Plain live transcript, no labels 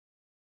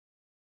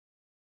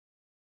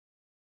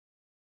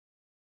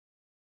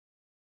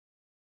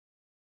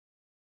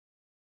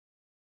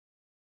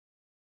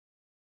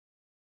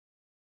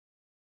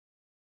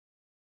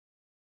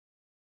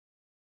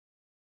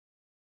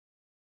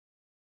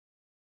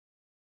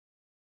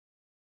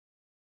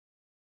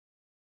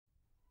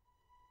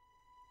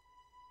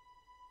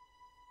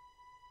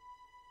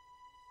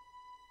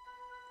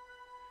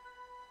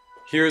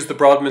Here is the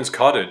Broadman's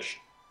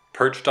cottage,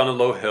 perched on a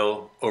low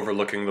hill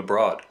overlooking the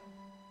Broad.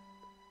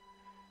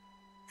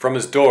 From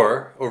his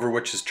door, over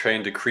which is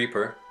trained a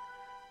creeper,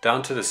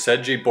 down to the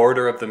sedgy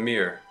border of the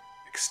mere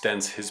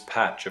extends his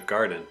patch of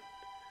garden,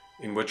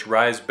 in which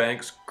rise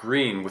banks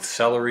green with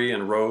celery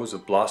and rows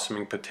of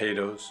blossoming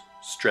potatoes,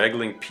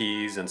 straggling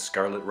peas and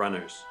scarlet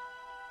runners,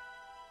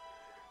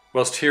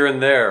 whilst here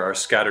and there are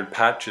scattered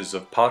patches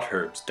of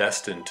potherbs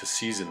destined to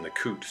season the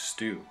coot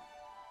stew.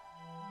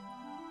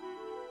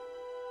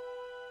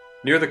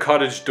 Near the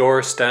cottage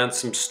door stand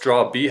some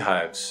straw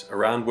beehives,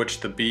 around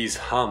which the bees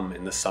hum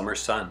in the summer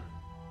sun.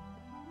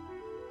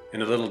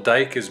 In a little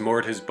dike is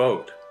moored his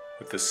boat,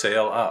 with the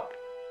sail up.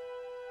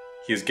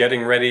 He is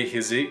getting ready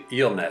his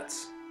eel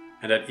nets,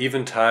 and at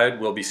eventide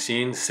will be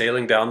seen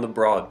sailing down the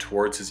Broad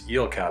towards his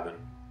eel cabin,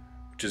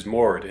 which is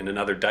moored in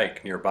another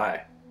dike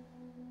nearby.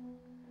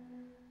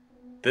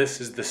 This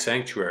is the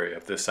sanctuary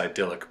of this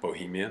idyllic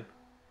Bohemian.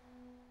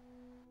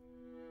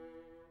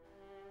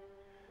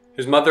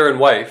 His mother and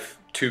wife,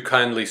 two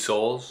kindly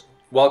souls,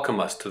 welcome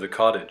us to the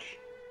cottage.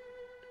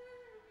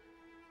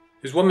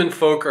 His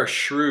womenfolk are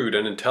shrewd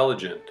and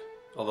intelligent,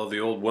 although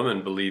the old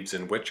woman believes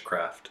in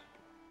witchcraft.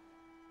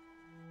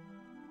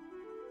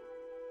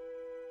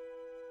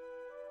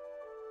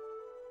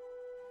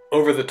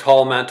 Over the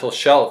tall mantel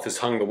shelf is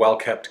hung the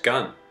well-kept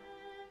gun.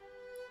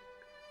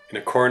 In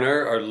a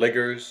corner are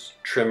liggers,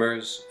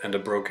 trimmers, and a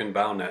broken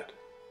bow net.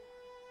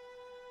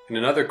 In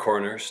another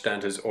corner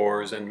stand his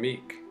oars and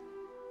meek.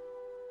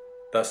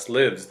 Thus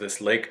lives this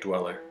lake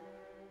dweller,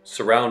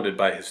 surrounded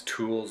by his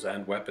tools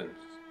and weapons.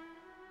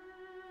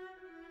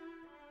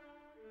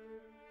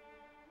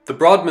 The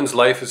Broadman's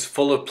life is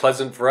full of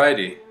pleasant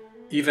variety,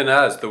 even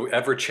as the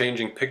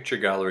ever-changing picture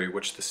gallery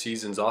which the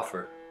seasons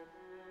offer.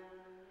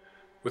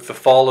 With the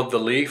fall of the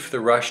leaf, the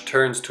rush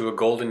turns to a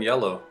golden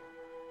yellow,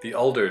 the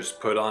alders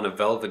put on a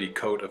velvety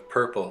coat of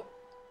purple,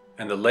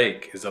 and the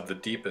lake is of the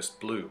deepest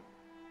blue.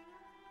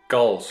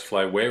 Gulls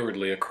fly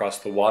waywardly across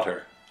the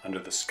water under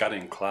the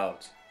scudding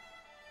clouds.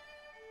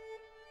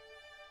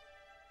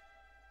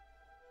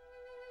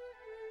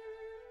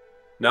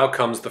 Now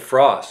comes the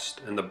frost,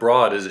 and the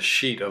Broad is a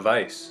sheet of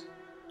ice,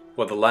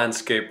 while the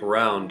landscape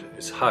around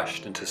is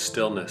hushed into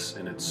stillness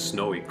in its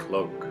snowy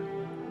cloak.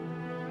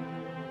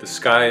 The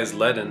sky is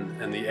leaden,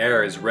 and the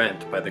air is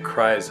rent by the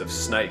cries of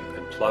snipe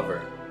and plover,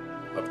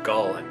 of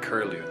gull and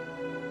curlew.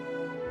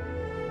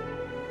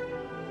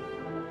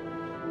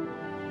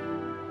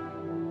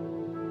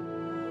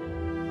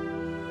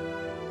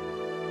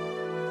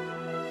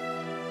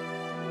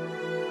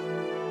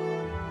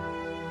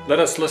 Let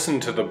us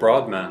listen to the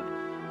Broadman,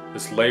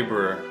 this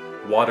laborer,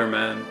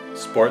 waterman,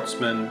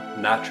 sportsman,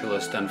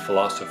 naturalist, and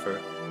philosopher,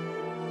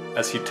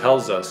 as he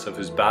tells us of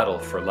his battle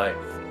for life.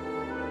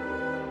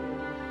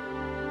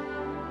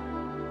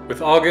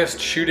 With August,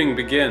 shooting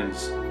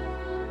begins.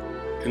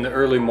 In the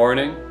early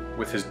morning,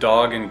 with his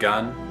dog and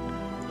gun,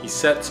 he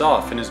sets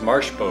off in his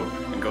marsh boat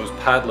and goes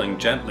paddling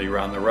gently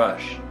round the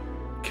rush,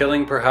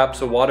 killing perhaps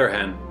a water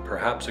hen,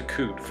 perhaps a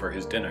coot for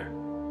his dinner.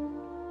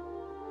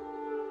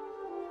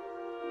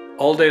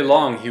 All day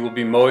long he will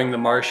be mowing the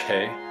marsh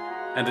hay,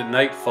 and at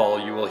nightfall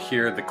you will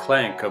hear the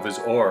clank of his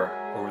oar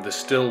over the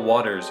still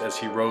waters as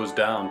he rows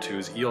down to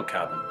his eel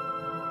cabin.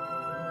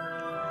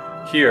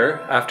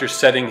 Here, after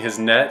setting his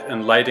net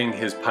and lighting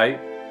his pipe,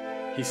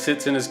 he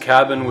sits in his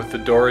cabin with the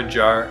door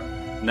ajar,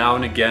 now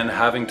and again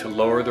having to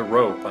lower the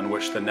rope on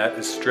which the net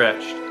is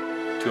stretched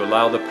to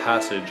allow the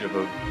passage of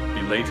a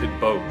belated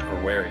boat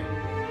or wherry.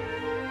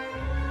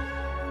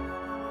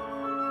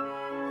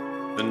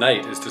 The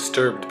night is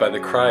disturbed by the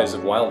cries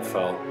of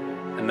wildfowl,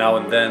 and now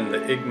and then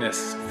the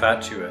Ignis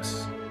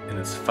fatuus, in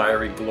its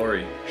fiery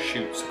glory,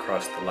 shoots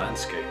across the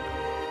landscape.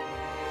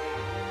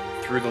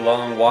 Through the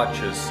long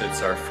watches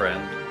sits our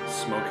friend,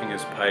 smoking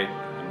his pipe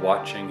and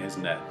watching his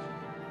net.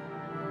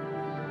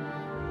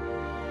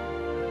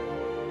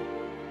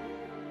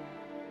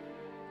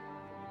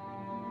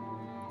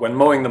 When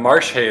mowing the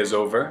marsh hay is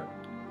over,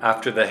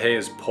 after the hay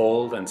is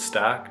poled and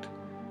stacked,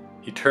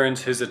 he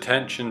turns his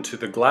attention to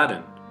the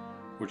gladden,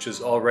 which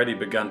has already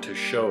begun to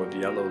show the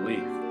yellow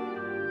leaf.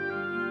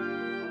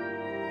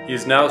 He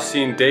is now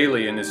seen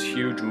daily in his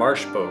huge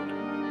marsh boat,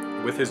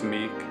 with his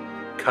meek,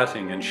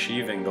 cutting and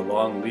sheaving the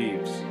long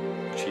leaves,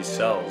 which he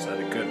sells at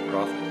a good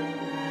profit.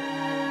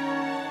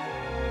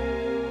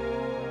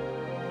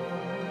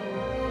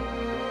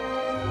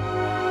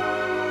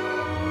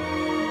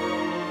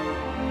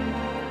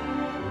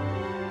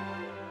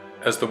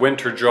 As the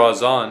winter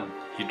draws on,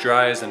 he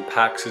dries and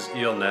packs his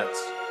eel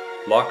nets,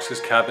 locks his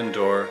cabin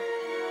door,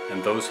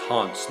 and those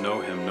haunts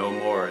know him no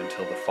more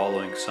until the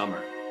following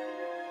summer.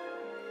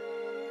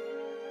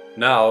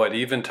 Now, at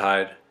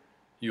eventide,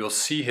 you will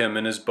see him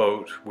in his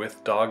boat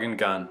with dog and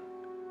gun,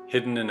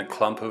 hidden in a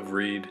clump of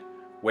reed,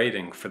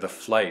 waiting for the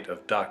flight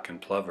of duck and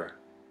plover.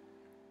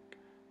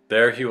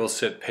 There he will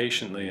sit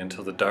patiently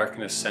until the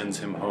darkness sends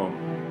him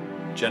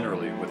home,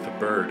 generally with a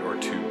bird or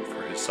two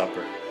for his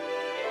supper.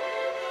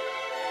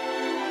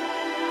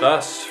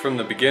 Thus, from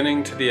the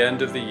beginning to the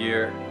end of the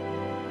year,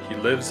 he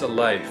lives a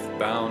life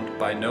bound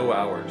by no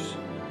hours,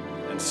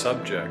 and and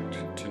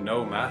subject to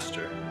no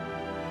master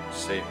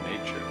save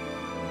nature.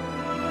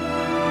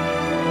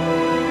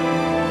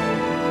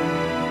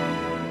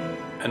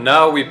 And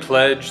now we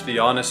pledge the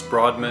honest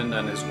Broadman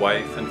and his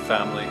wife and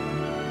family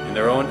in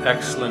their own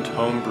excellent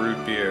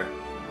home-brewed beer,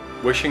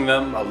 wishing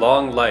them a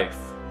long life,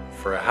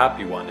 for a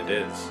happy one it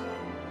is.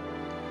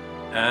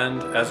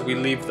 And as we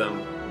leave them,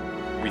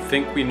 we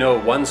think we know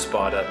one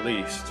spot at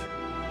least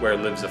where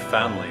lives a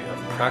family of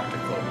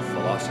practical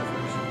philosophers.